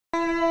A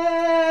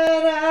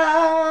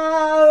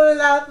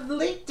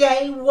lovely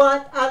day,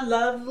 what a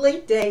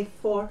lovely day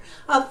for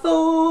a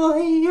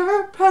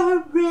Voyeur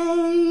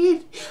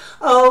parade.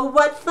 Oh,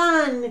 what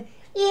fun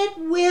it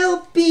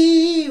will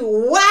be,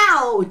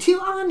 wow, to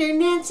honor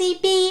Nancy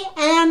B.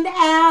 and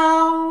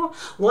Al.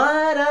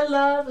 What a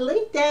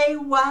lovely day,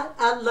 what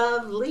a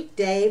lovely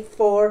day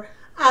for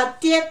a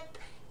dip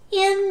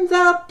in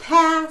the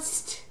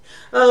past.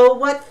 Oh,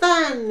 what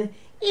fun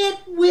it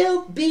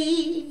will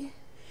be,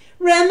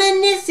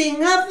 reminiscing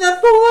of the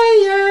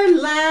Voyeur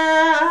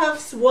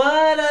laughs.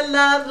 What a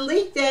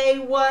lovely day,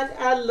 what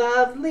a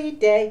lovely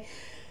day.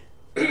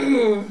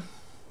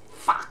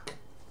 Fuck.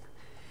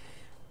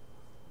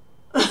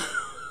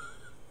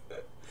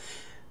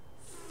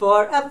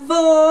 For a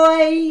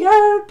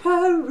Voyeur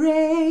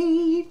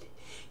parade.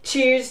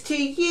 Cheers to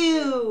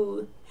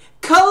you.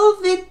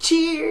 COVID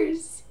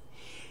cheers.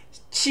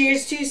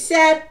 Cheers to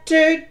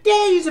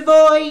Saturday's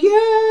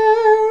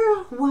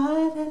Voyeur.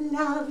 What a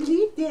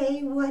lovely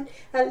day, what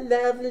a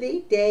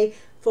lovely day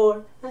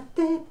for a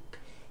dip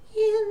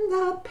in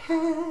the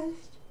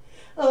past.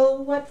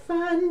 Oh, what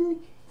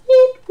fun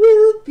it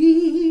will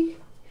be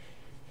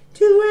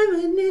to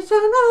reminisce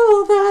on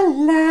all the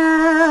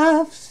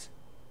laughs.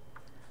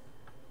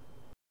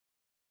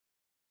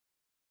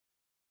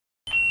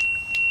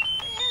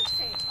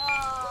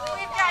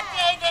 We've got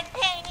David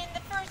Payne in the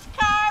first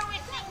car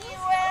wishing you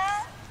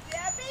well.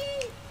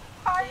 Debbie?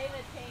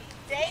 David Payne.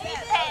 David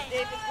Payne.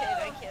 David Payne,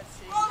 I can't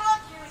see. Oh,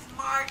 look, here's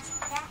Marge.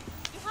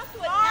 You have to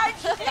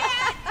Marge,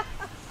 Dad.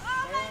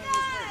 Oh, my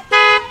God.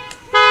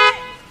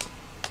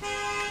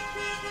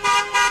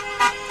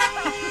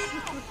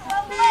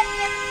 Well,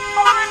 listen,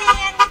 Bonnie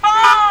and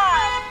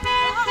Bob.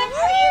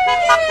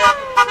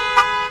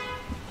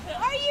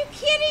 Are you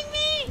kidding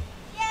me?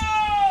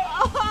 Yay.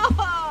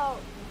 Oh!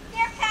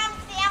 Here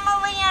comes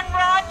Emily and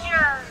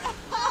Roger.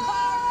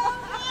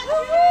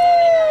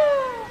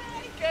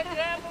 Good to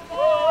have them all!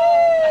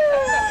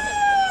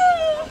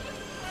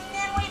 And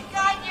then we've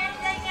got your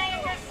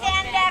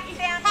stand-up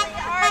family,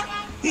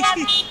 Artie,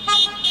 Debbie.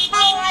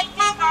 Oh, I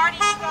think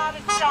Artie's got a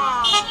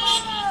song.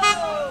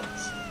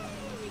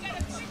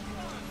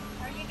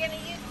 Are you going to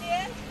use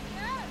this?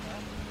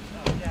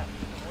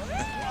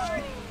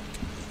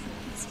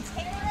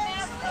 Take your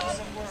mask off.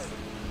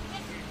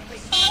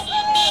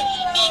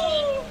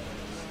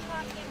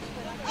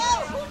 Oh,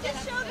 who just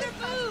showed their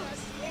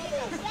boobs?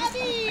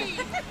 Debbie!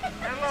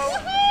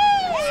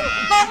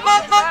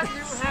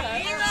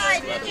 Eli,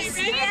 did you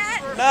see that?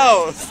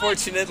 No,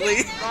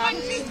 fortunately.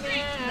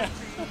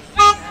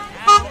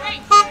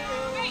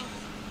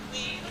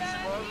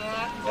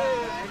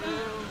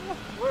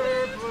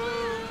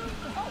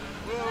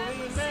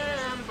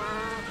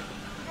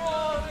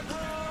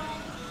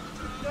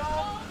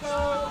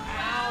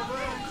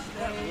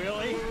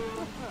 Really?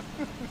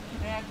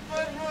 And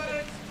good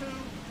riddance to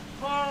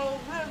Carl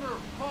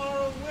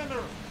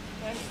Winter,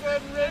 and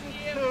good riddance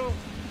to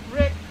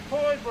Rick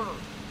Hoiber.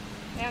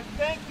 And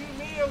thank you,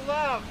 Mia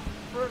Love,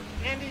 for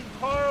ending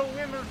Carl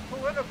Winter's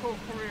political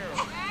career.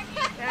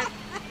 And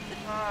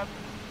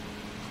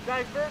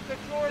divert the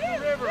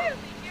Jordan River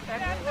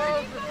and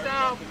close the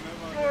South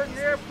Jordan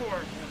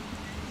Airport.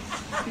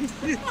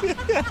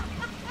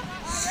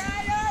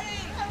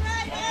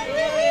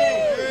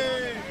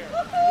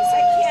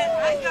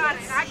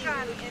 I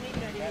got it.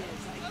 Anybody is.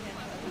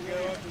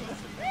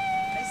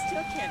 I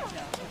still can't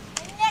tell.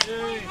 Next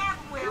we have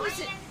Willie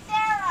and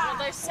Sarah.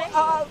 They're saying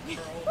All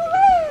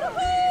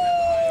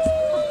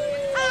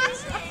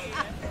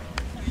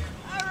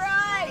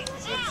right.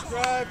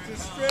 Subscribe to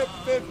Strip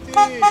 15.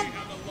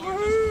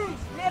 Woohoo!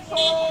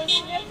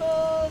 Nipples,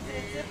 nipples,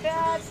 it's a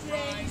bad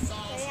thing.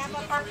 They have a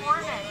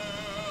performance.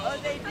 oh,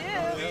 they do. We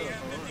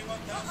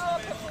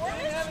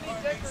didn't have any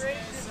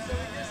decorations, so we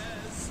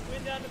just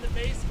went down to the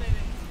basement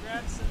and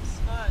grabbed some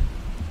smut.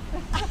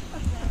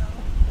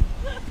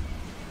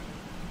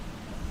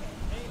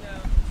 Hey,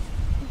 now.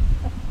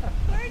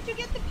 Where'd you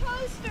get the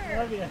poster?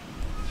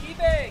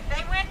 eBay.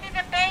 They went to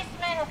the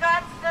basement and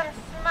got some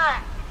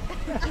smut.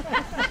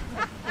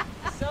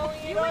 Selling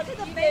it You on went to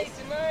the eBay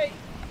tonight.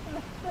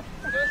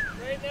 Just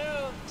right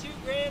now,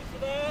 $2,000 for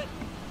that.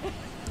 We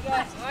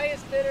got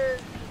highest bidder,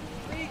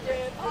 $3,000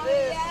 for Oh,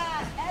 this.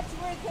 yeah. That's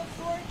worth a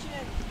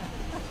fortune.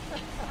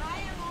 I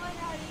am one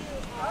of you.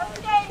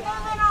 Okay,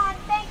 moving on.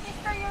 Thank you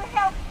for your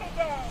help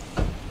today.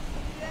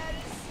 That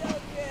is so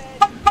good.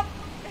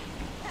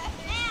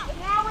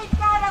 Now we've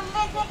got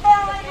Elizabeth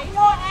and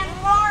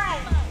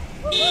Lauren.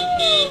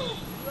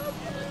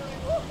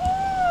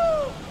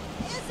 Woohoo!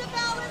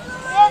 Isabel and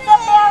Lauren.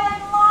 Isabel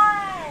and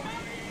Lauren.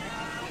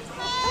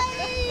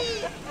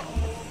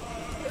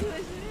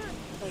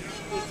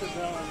 Who is it?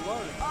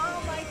 Oh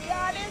my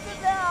God,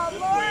 Isabel,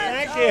 Lauren.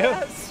 Thank Oh, you.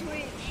 that's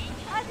sweet.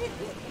 How did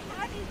they?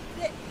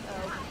 Okay.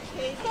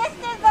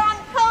 Kisses on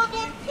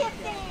COVID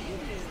kissing.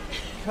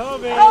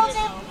 COVID.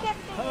 COVID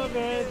kissing.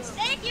 COVID.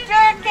 Thank you.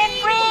 Jerk and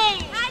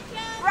breathe.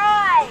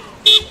 Right.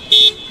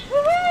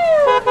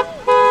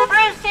 Woo-hoo.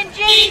 Bruce and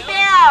Judy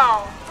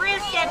Bell.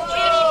 Bruce and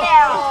Judy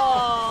Bell.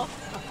 Oh.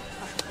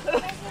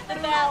 The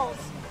bells.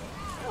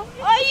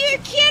 Are you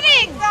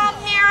kidding!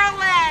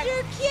 Marilyn!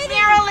 You're kidding!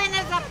 Marilyn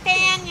is a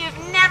fan you've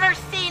never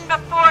seen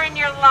before in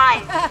your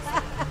life.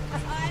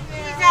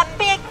 She's a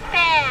big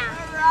fan.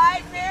 All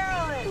right,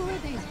 Marilyn. Who are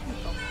these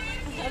people? I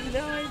have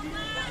no idea.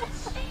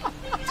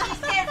 She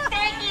says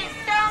thank you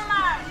so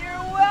much.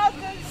 You're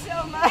welcome so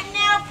much. And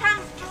now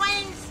comes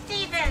Dwayne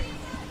Stevens.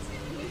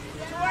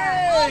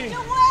 Dwayne!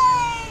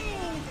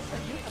 Dwayne!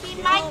 He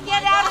might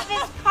get out of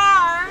his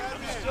car.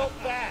 Still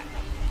fat.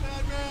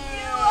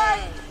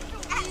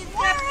 He's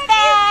the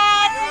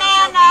bad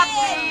man of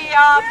the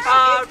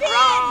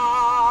opera.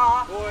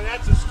 Boy,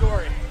 that's a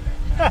story.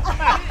 You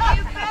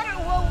better.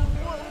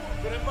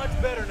 But I'm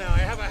much better now. I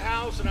have a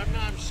house and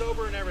I'm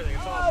sober and everything.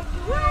 It's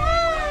awesome. Way to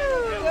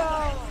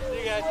go. See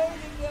you guys. Way to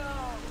go.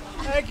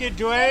 Thank you,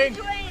 Dwayne.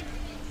 Dwayne.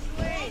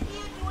 Thank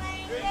you,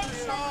 Dwayne. Good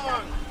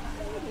song.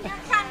 Here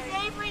comes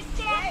Avery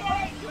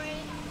Stanley.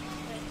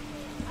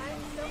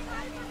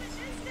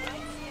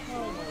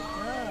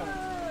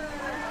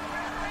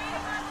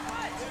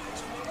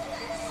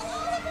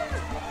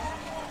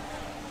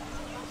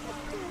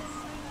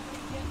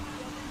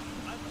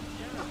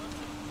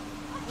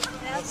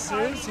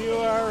 Suze, you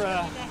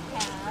are,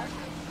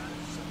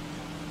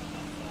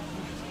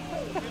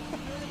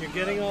 you're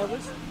getting all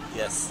this?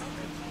 Yes,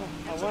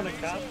 I want a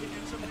copy.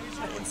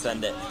 I can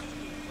send it.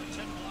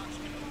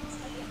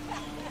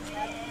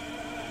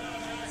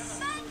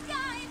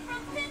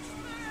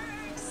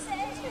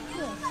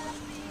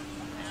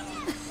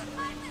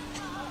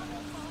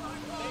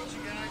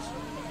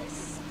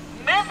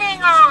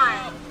 Moving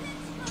on.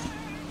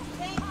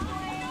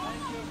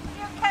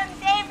 Here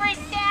comes Avery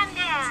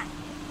Sandat.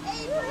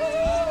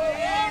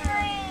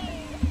 Avery.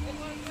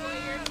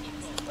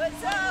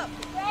 What's up?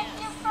 Thank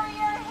you for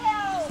your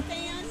help.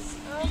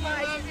 Oh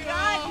my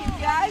God, you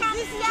guys, Comes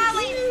this is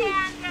Sally huge.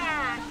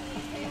 Sandat.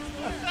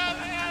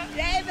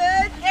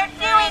 David. They're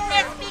doing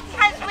this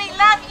because we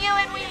love you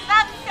and we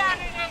love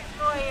Saturday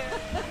Voyeur.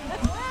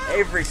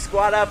 Avery,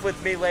 squat up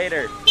with me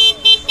later. Who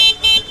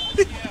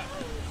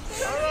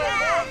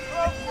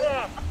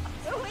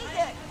is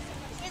it?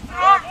 It's North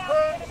our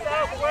Coast,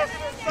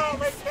 Southwestern Salt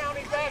Lake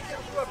County back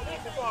into a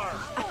pizza bar.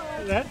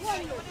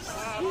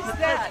 Who's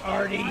that?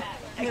 Artie.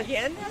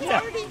 Again? Yeah.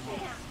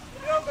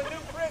 Build a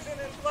new prison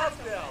in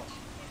Bluffdale.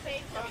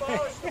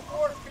 Abolish the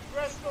 4th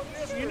Congressional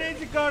District. You need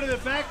to go to the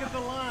back of the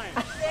line.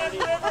 Send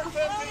Riverton to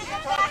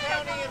Utah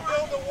County and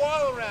build a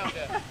wall around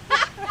it.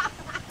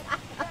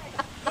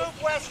 Move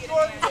West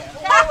Jordan to Kathy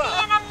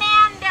Tooele. and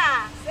Amanda.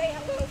 Say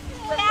hello.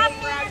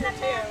 Kathy and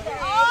Amanda.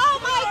 Oh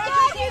my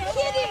God, you're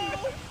kidding.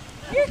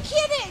 You're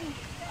kidding.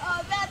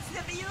 Oh,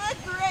 you look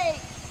great.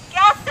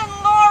 Gus and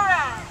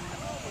Laura.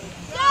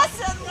 Gus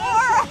and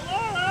Laura.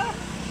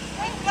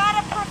 We've got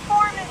a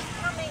performance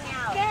coming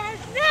out.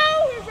 There's no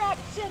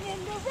eruption in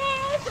the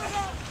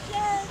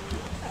resurrection.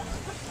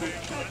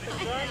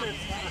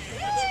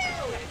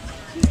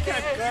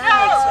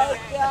 Oh,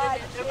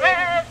 God. The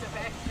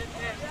resurrection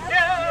is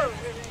no,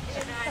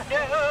 and I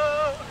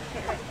know.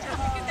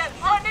 Get that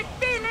haunted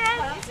feeling that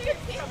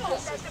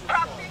the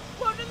prophets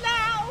won't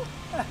allow.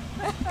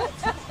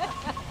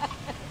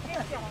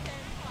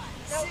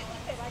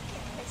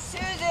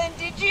 Susan,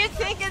 did you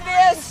think of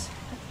this?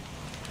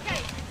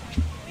 Okay,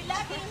 we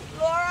love you.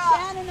 Laura.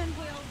 Shannon and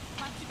Will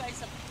want you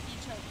guys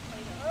each other.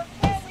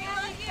 Okay, now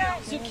we go.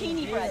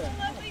 Zucchini bread.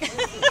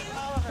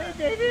 Hey,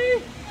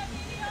 baby.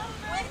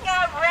 We've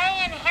got Ray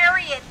and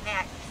Harriet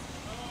next.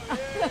 Love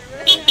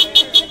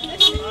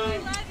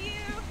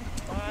you.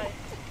 Bye.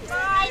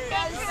 Bye, thanks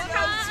That's for so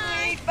coming.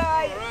 sweet.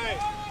 Bye. All right.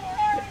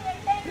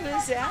 Who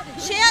is that?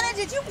 Shannon,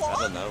 did you I walk?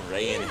 don't know,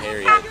 Ray and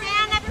Harriet. Comes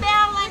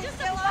Annabelle and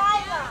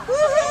Delilah.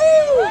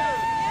 Woohoo!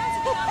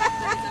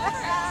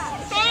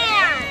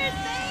 Band.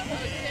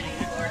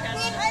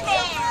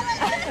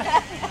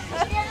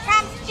 Here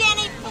comes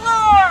Jenny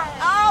Floor.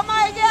 Oh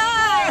my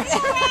God!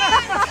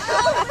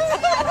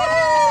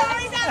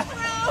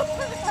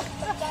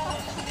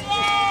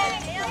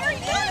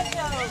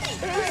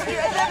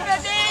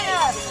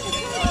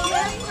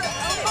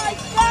 Oh my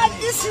God,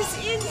 this is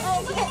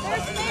insane.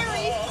 There's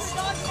Mary.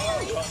 Dog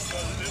Mary.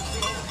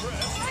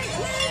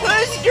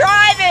 Who's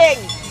driving?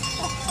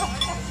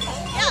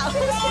 Yeah,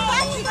 who's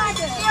driving?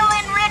 Jill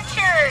and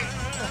Richard.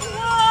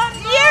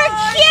 You're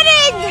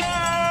kidding!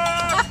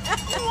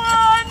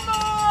 One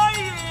more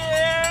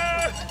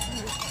year.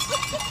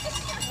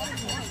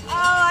 Oh, I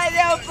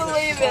don't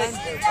believe it.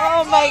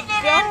 Oh my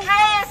David God.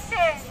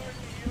 Andreasen.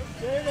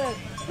 David,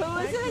 Who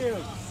is thank it? you.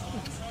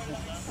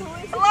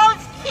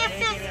 Blows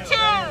kisses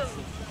too.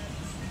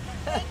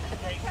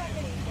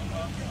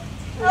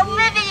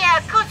 Olivia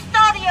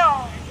Custodio.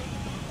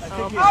 I think Oh,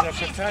 he's a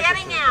she's photographer.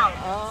 getting out.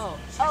 Oh.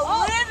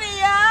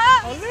 Olivia!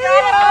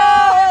 Olivia! Oh, I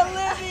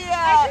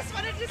Olivia! just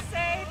wanted to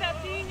say that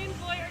being in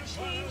Voyeur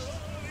changed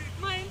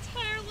my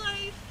entire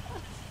life,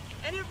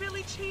 and it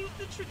really changed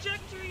the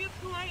trajectory of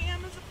who I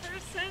am as a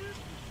person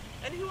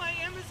and who I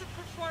am as a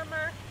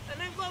performer,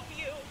 and I love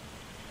you.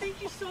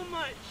 Thank you so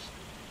much.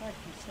 Thank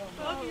you so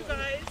much. Love you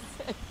guys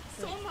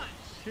so much.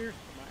 Cheers.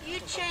 You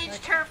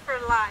changed her for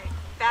life.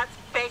 That's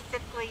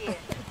basically it.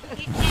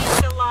 You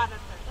changed a lot of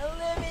them.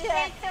 Olivia!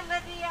 Thanks,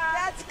 Olivia.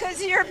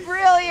 Because you're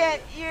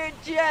brilliant. You're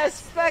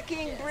just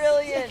fucking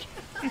brilliant.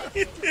 Love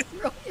you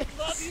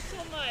so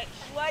much.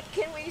 What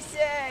can we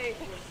say?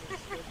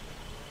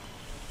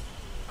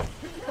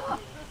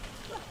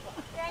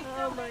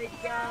 Oh my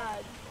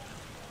God.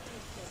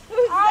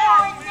 Who's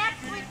that? and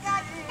next we've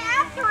got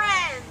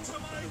Catherine.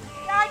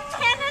 Our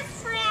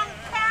tennis friend,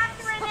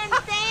 Catherine and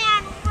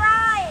Dan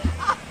Wright.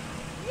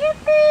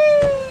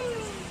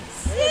 Yippee!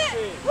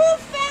 Who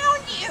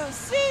found you?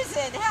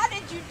 Susan, how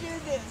did you do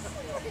this?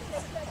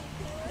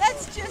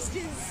 That's just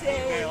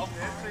insane.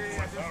 Nancy, I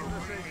just want to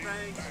say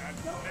thanks.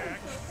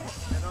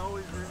 And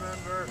always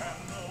remember,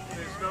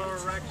 there's no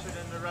erection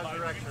in the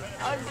resurrection.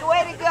 Oh,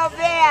 way to go,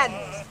 Van.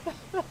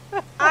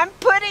 I'm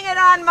putting it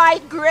on my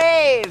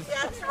grave.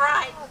 That's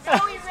right. No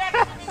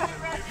erection in the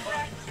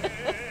resurrection.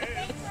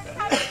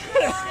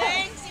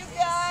 Thanks, you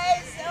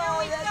guys. Oh,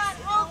 We've that's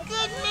got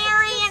good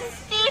Mary and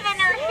Stephen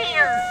are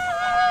here.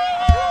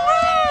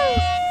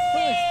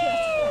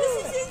 this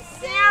is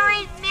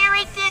insane.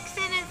 Mary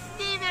Dixon and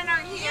Stephen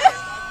are here.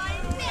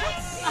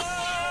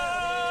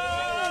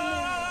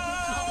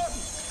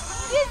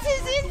 This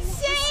is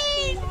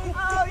insane.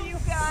 Oh, you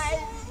guys.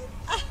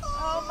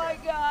 Oh my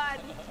God.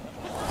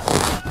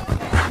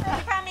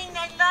 They're coming.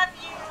 They love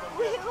you.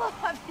 We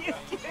love you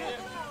too.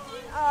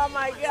 Oh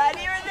my God,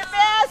 you're the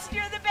best.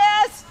 You're the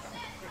best.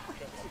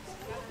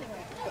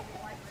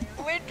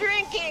 We're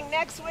drinking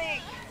next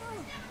week.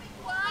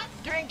 What?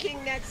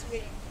 Drinking next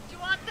week. Do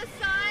you want the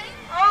sign?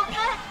 Oh,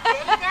 good.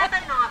 Dave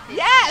Evanoff.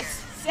 Yes.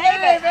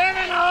 Save it.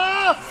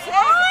 Evanoff!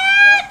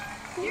 What?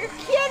 You're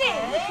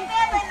kidding. Dave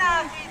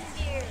Evanoff is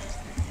here.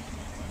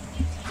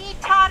 He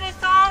taught us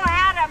all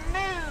how to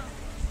move.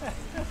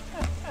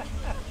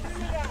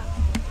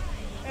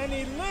 And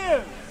he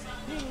lived.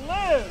 He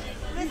lived.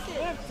 He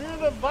lived through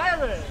the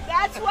virus.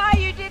 That's why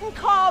you didn't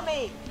call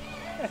me.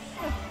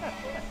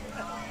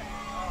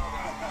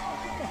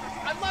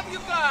 I love you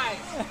guys.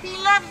 He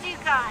loves you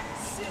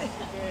guys.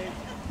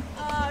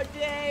 Oh,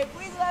 Dave,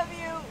 we love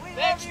you. We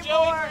Thanks, love you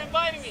Joey, more. for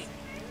inviting me.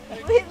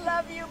 We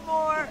love you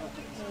more.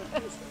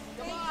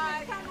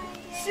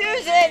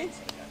 Susan,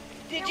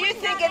 did you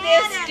think of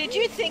this? Did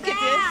you think of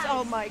this?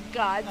 Oh my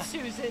God,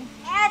 Susan.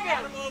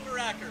 Adam.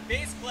 Overacker,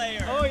 bass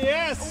player. Oh,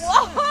 yes.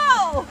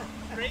 Whoa!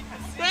 Great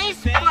to see Bass you.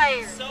 Thank player.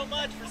 you so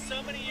much for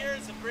so many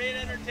years of great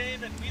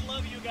entertainment. We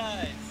love you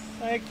guys.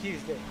 Thank you,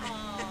 Dave.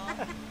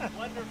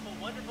 Wonderful,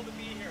 wonderful to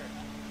be here.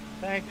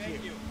 Thank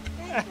Thank you.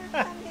 Thanks for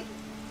coming.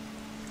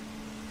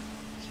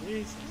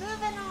 Jesus.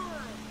 Moving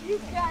on.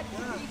 You've got to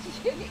be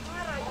kidding.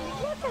 What are you?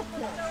 Look at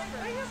this. What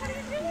are you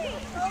doing?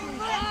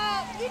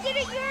 You did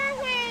it your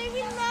way.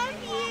 We love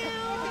you.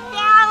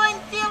 Val and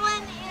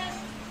Dylan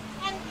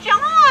and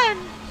John.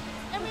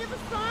 And we have a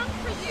song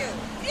for you.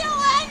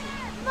 Dylan!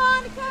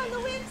 Monica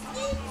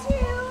Lewinsky,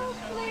 too,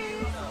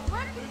 please.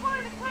 Working for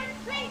the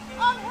country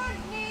on her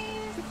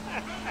knees.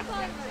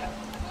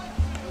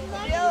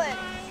 Dylan,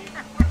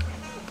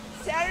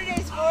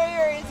 Saturday's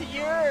Voyeur is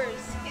yours.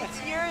 It's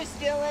yours,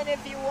 Dylan,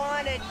 if you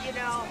want it, you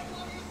know.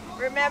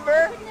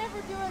 Remember?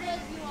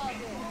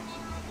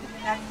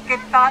 That's a good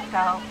thought,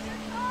 though.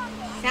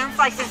 Sounds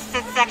like a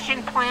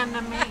section plan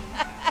to me.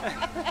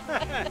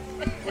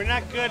 We're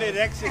not good at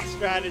exit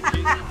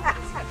strategies.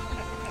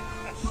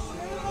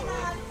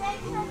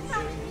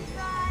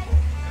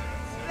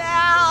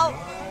 Val!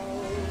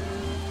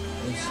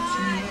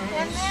 And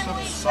then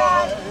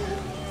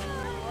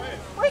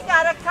we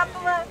got a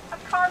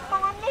car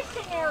full of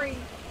missionaries.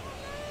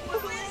 Who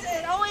is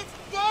it? Oh, it's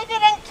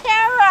David and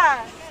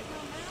Kara.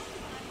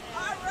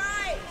 All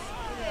right.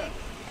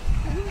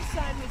 Whose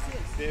son was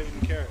this? David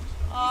and Kara.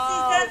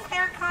 Oh, That's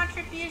their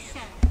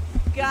contribution.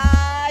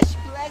 gosh,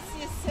 bless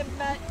you so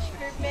much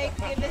for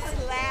making us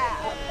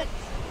laugh.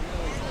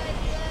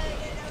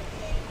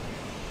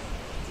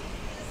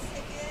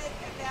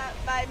 About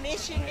my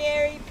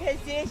missionary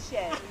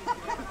position.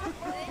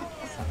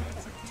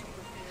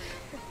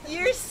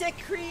 You're so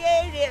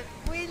creative.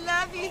 We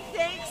love you.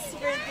 Thanks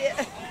for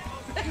this.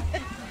 And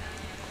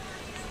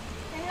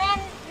then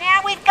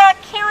now we've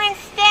got Karen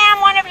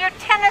Stam, one of your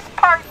tennis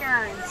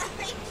partners.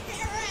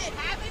 Karen,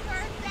 happy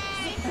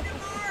birthday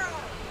tomorrow.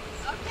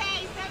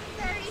 Okay,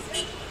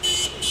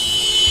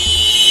 7:30.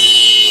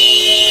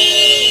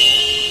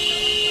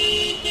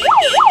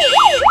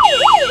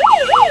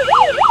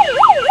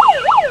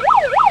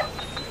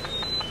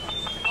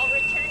 I'll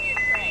return your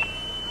tray.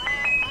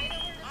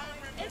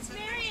 It's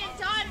Mary and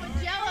Dawn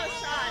with Jello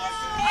shots.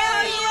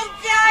 Oh, you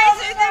guys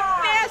are the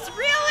best.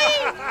 Really?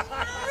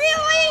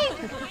 Really?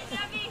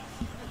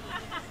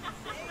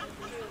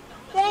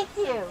 Thank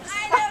you. I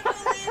don't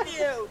believe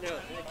you.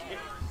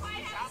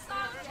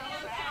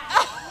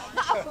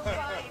 Oh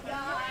my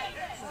God.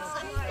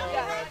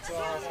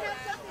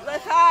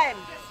 L'chaim.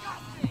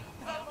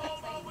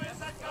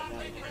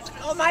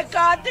 Oh my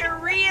God, they're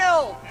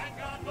real.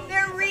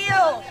 They're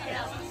real.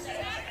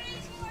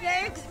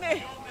 Thanks,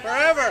 Mary.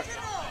 Forever.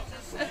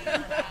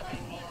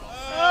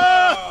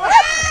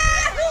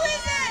 Who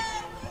is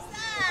it?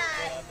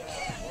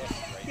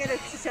 Get a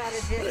shot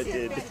of I this.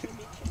 did.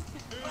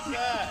 Who's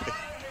that?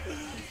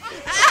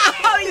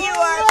 Oh, you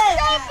are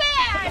so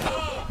bad.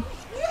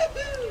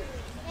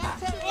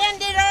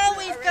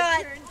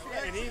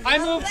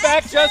 move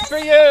back just for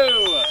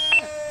you.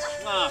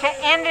 To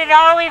end it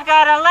all, we've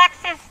got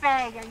Alexis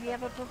Bag. Are you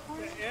have a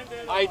performance?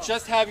 I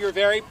just have your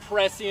very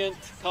prescient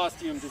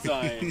costume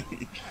design.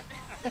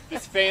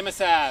 This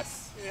famous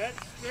ass. That's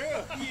true.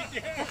 You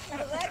did.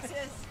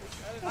 Alexis,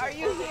 are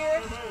you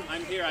here?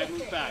 I'm here. I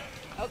moved back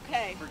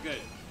Okay. for good.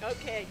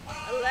 Okay.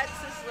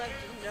 Alexis left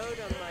a note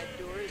on my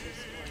door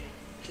this morning.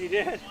 She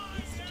did.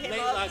 Late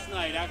last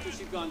night, after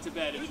she'd gone to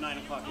bed at 9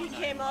 o'clock He at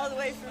night. came all the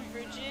way from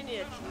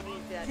Virginia to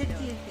leave that note.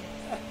 Did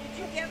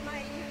you get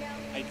my email?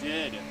 I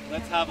did.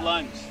 Let's have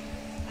lunch.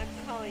 I'm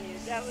telling you,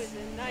 that was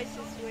the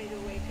nicest way to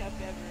wake up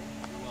ever.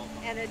 You're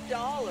welcome. And $1.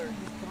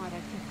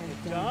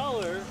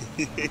 $1?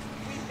 We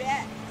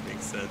bet.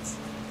 Makes sense.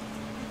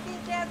 You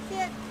think that's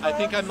it? I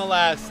think I'm the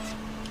last.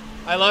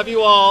 I love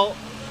you all.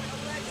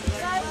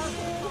 Alexis,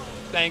 love you.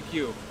 Thank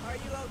you. Are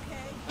you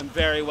okay? I'm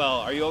very well.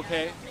 Are you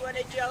okay? You want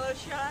a Jello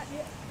shot?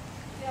 No.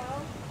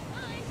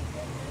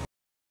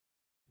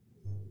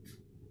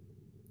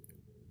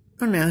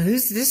 Oh, now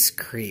who's this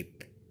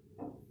creep?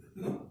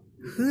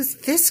 Who's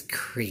this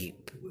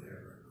creep?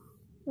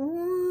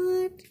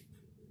 What?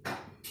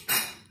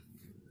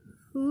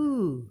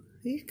 Ooh,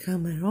 he's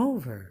coming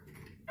over.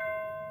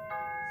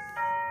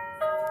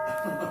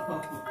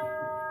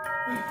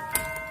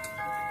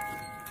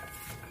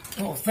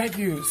 Oh, thank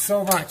you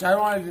so much. I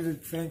wanted to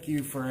thank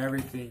you for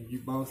everything. You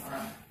both,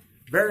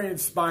 very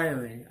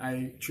inspiring.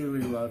 I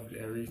truly loved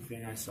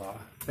everything I saw.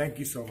 Thank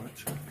you so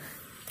much.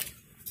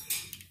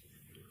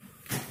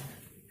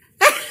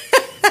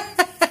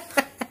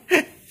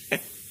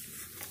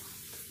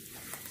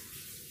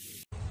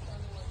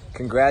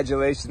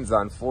 Congratulations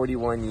on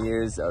 41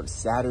 years of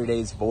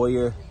Saturday's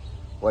Voyeur.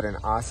 What an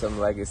awesome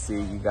legacy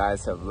you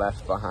guys have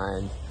left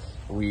behind.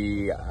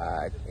 We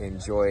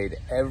enjoyed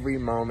every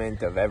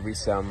moment of every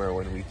summer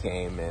when we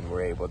came and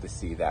were able to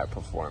see that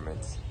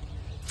performance.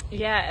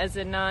 Yeah, as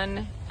a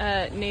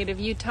non-native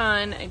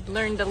Utahn, I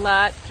learned a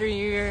lot through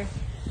your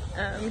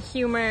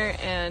humor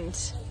and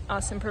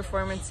awesome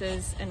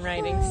performances and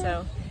writing.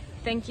 So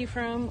thank you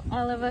from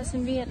all of us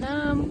in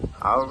Vietnam.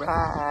 All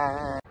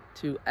right.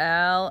 To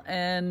Al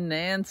and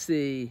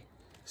Nancy.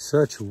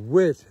 Such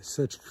wit,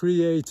 such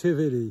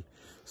creativity,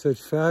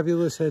 such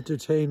fabulous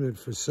entertainment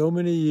for so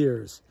many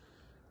years.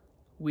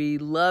 We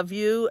love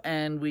you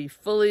and we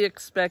fully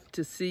expect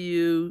to see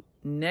you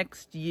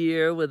next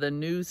year with a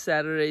new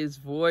Saturday's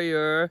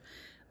Voyeur.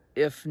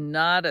 If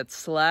not at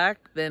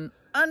Slack, then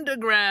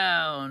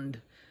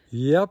underground.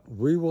 Yep,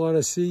 we want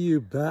to see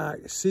you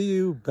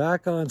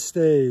back on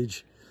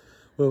stage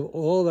with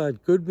all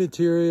that good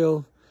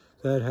material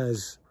that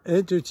has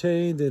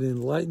entertained and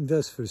enlightened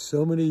us for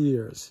so many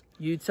years.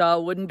 Utah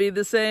wouldn't be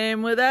the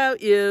same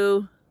without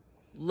you.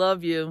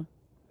 Love you.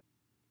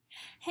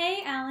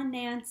 Hey, Al and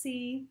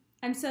Nancy.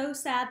 I'm so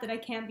sad that I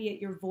can't be at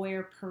your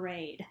Voyeur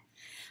parade,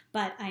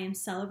 but I am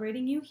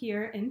celebrating you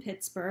here in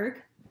Pittsburgh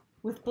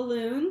with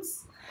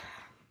balloons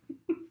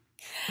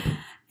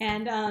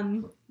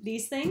and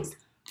these things.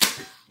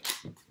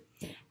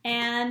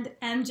 And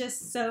I'm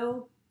just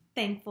so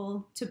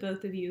thankful to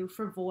both of you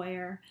for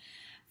Voyeur,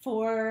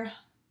 for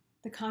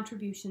the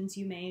contributions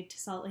you made to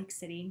Salt Lake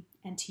City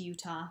and to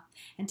Utah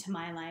and to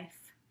my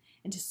life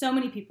and to so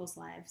many people's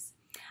lives.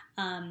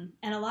 And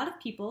a lot of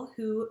people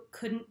who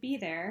couldn't be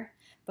there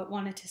but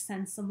wanted to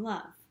send some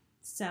love.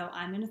 So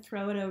I'm going to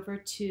throw it over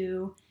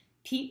to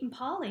Pete and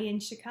Polly in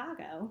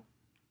Chicago.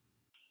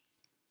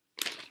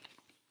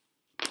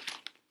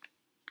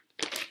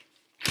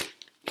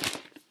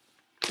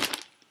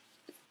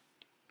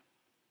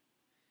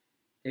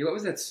 Hey, what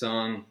was that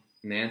song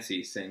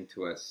Nancy sang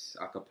to us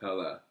a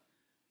cappella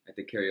at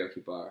the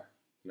karaoke bar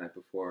the night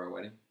before our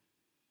wedding?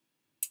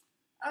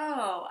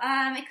 Oh,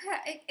 it could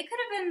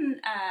have been,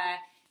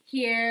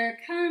 Here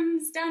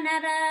Comes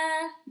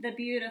Donetta, the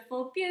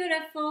beautiful,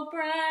 beautiful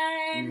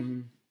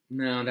bride.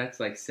 No, that's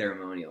like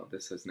ceremonial.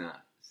 This was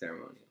not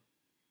ceremonial.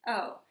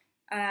 Oh,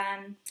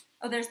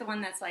 there's the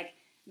one that's like,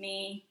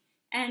 me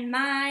and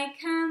my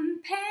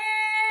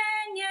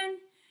companion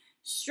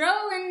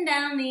strolling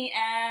down the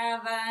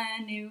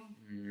avenue.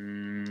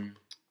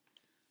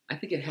 I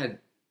think it had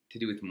to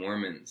do with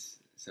Mormons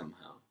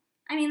somehow.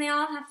 I mean, they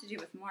all have to do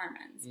with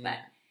Mormons,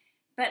 Yeah.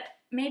 but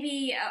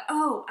maybe,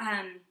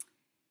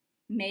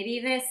 maybe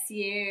this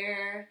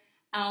year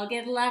I'll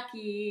get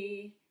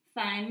lucky,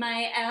 find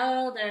my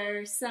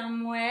elder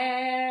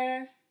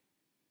somewhere.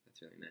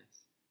 That's really nice.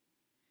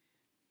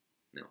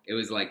 No, it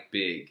was like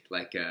big,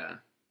 like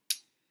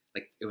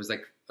it was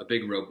like a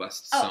big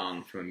robust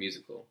song from a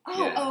musical.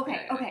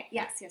 Okay,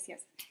 yes.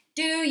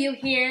 Do you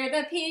hear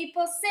the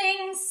people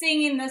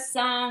singing the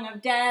song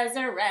of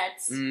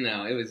Deseret's?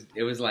 No, it was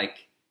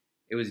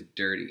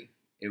dirty.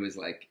 It was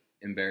like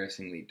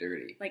embarrassingly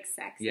dirty. Like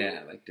sexy?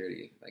 Yeah, like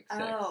dirty, like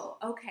sex. Oh,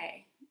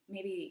 okay.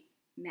 Maybe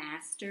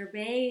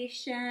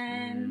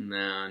masturbation?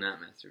 No,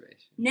 not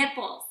masturbation.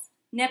 Nipples.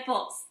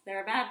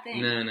 They're a bad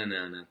thing. No, not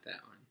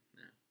that one.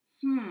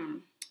 No.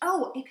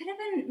 Oh, it could have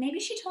been, maybe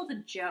she told a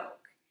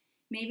joke.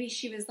 Maybe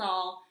she was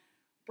all,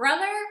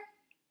 brother,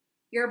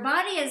 your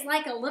body is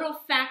like a little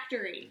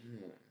factory.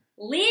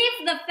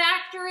 Leave the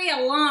factory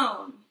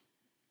alone.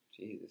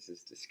 Gee, this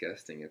is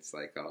disgusting. It's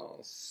like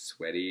all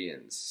sweaty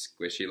and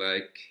squishy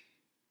like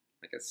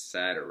a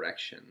sad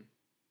erection.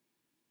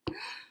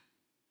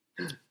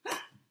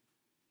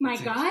 My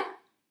God,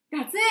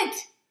 that's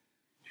it.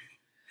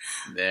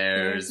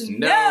 There's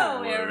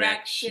no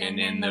erection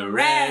in the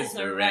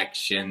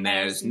resurrection.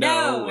 There's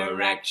no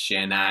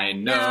erection, I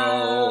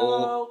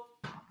know.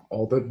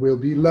 All that will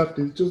be left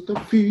is just a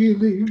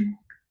feeling.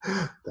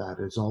 That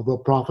is all the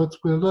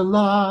prophets will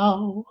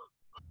allow.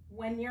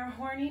 When you're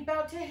horny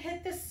about to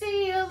hit the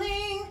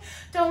ceiling,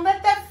 don't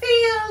let that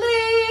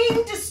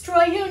feeling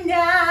destroy you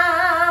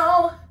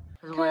now.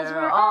 'Cause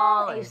we're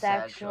all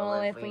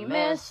asexual if we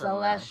miss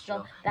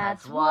celestial.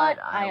 That's what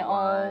I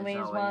always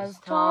was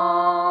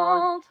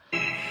told.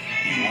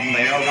 You won't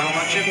lay around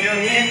much if you're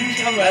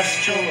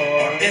intellectual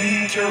or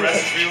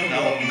interrestrial,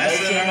 no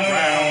messing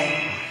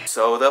around.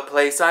 So the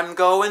place I'm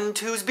going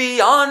to's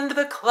beyond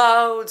the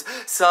clouds,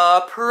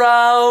 so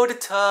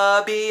proud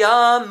to be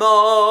a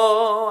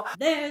mo.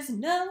 There's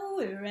no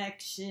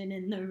erection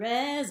in the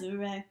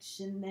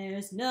resurrection.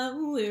 There's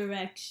no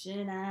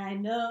erection, I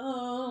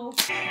know.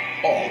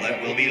 All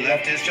that will be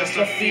left is just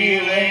a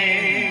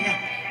feeling.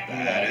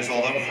 That is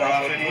all the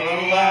prophet will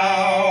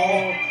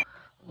allow.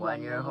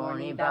 When you're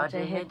horny about to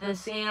hit the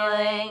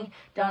ceiling,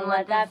 don't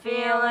let that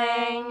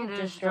feeling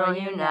destroy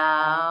you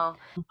now.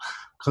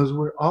 'Cause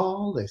we're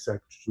all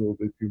asexual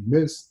if you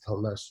miss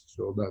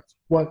telestial. That's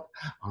what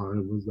I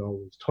was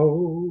always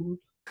told.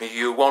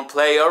 You won't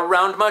play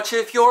around much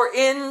if you're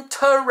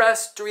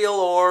interrestrial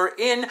or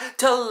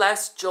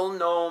intelestial,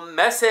 no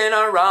messing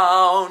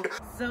around.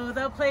 So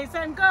the place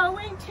I'm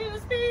going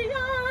to's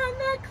beyond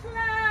the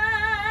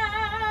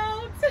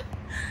clouds.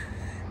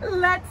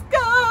 Let's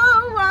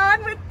go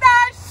on with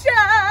the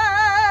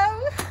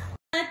show.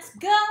 Let's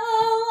go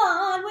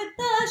on with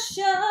the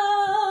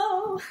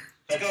show.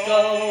 Let's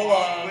go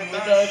on with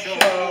the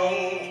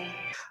show.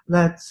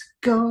 Let's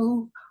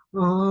go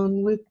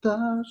on with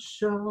the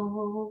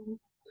show.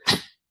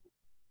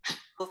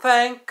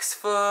 Thanks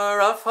for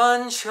a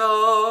fun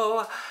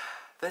show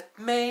that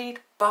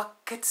made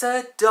buckets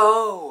of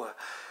dough.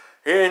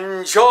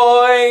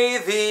 Enjoy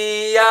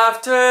the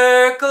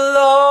afterglow.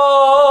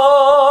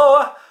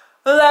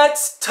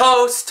 Let's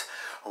toast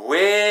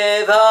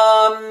with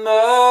a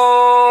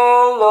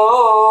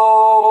Merlot.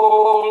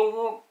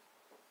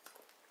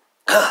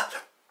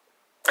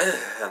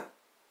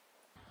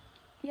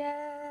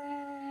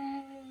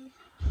 Yay!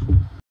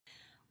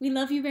 We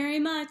love you very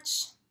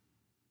much.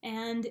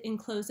 And in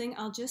closing,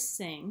 I'll just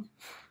sing.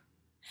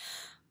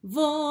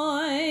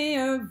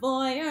 Voyeur,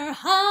 voyeur,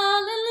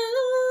 hallelujah.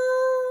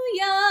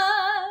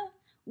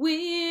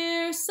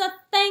 We're so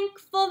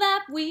thankful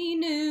that we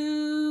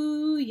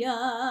knew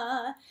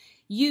ya.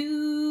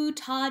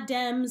 Utah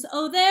Dems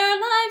owe their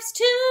lives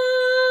to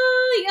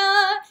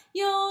ya.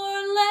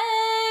 Your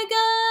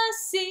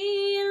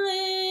legacy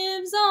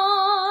lives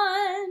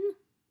on.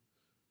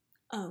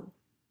 Oh,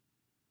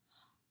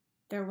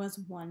 there was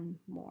one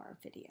more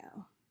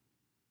video.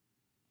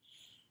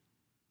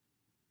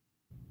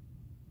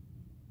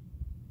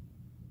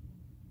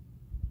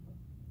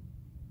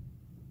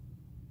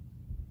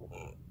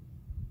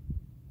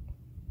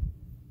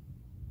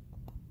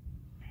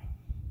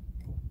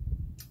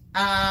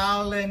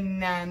 Al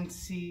and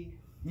Nancy,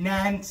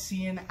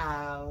 Nancy and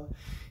Al.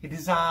 It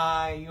is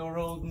I, your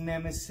old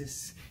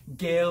nemesis,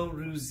 Gail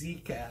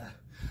Ruzicka.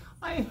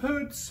 I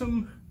heard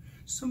some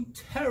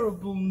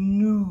terrible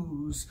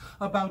news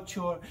about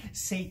your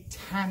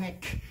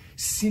satanic,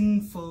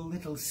 sinful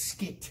little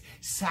skit,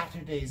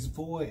 Saturday's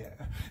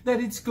Voyeur, that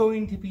it's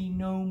going to be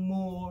no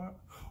more.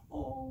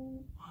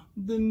 Oh,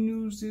 the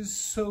news is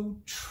so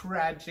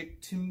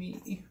tragic to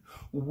me.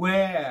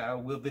 Where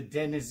will the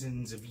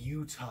denizens of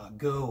Utah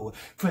go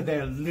for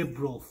their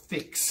liberal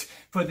fix,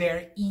 for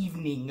their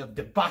evening of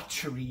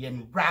debauchery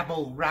and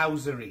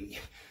rabble-rousery?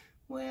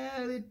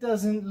 Well, it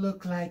doesn't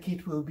look like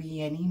it will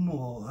be any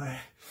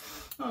more.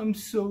 I'm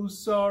so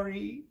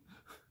sorry.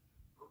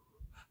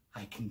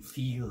 I can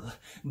feel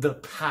the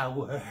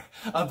power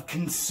of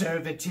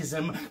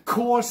conservatism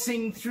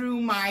coursing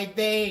through my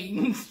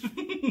veins.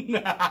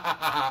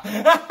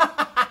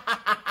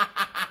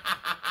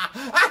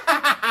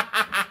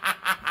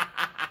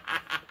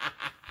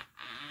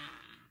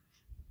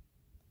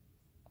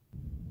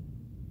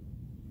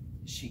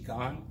 Is she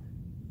gone?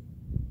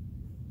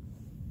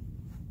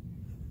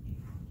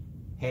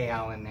 Hey,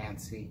 Al and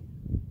Nancy.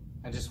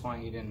 I just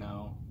want you to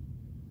know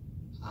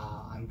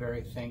I'm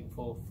very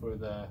thankful for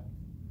the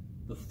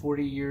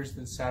 40 years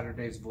that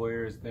Saturday's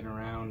Voyeur has been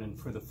around and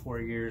for the 4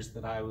 years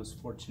that I was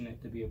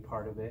fortunate to be a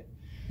part of it.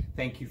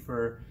 Thank you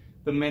for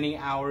the many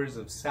hours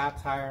of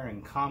satire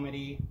and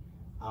comedy.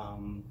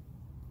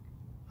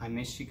 I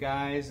miss you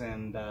guys,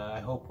 and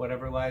I hope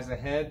whatever lies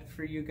ahead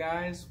for you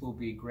guys will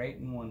be great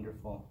and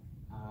wonderful.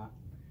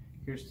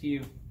 Here's to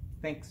you.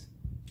 Thanks.